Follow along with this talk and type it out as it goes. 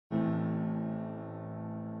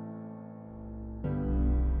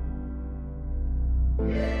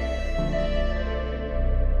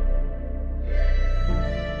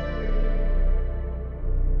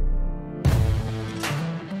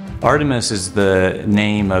Artemis is the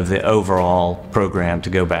name of the overall program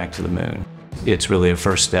to go back to the moon. It's really a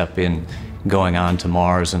first step in going on to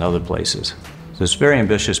Mars and other places. So it's a very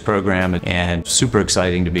ambitious program and super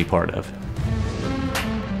exciting to be part of.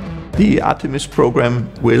 The Artemis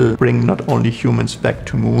program will bring not only humans back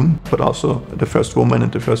to Moon, but also the first woman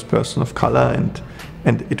and the first person of color,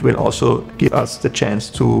 and it will also give us the chance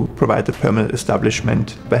to provide a permanent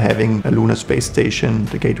establishment by having a lunar space station,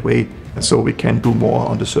 the gateway, so we can do more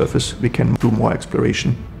on the surface, we can do more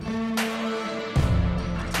exploration.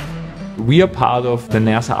 We are part of the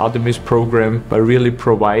NASA Artemis program by really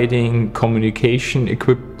providing communication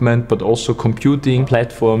equipment, but also computing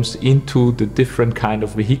platforms into the different kind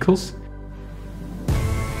of vehicles.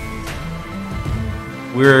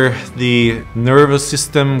 We're the nervous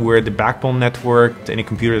system, we're the backbone network. Any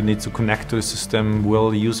computer that needs to connect to the system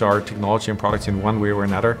will use our technology and products in one way or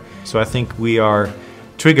another. So I think we are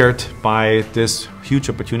triggered by this huge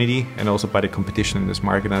opportunity and also by the competition in this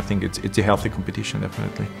market. I think it's a healthy competition,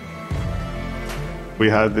 definitely. We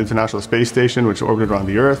had the International Space Station, which orbited around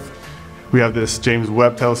the Earth. We have this James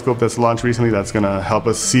Webb telescope that's launched recently that's going to help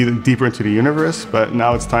us see deeper into the universe, but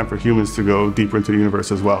now it's time for humans to go deeper into the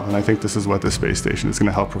universe as well. And I think this is what the space station is going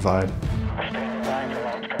to help provide.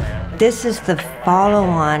 This is the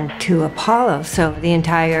follow-on to Apollo, so the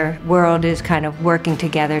entire world is kind of working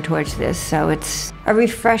together towards this, so it's a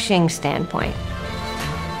refreshing standpoint.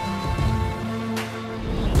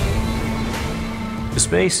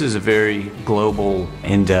 Space is a very global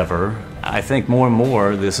endeavor. I think more and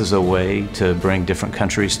more this is a way to bring different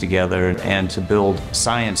countries together and to build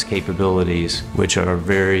science capabilities which are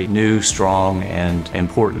very new, strong, and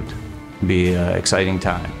important. It'll be an exciting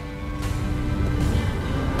time.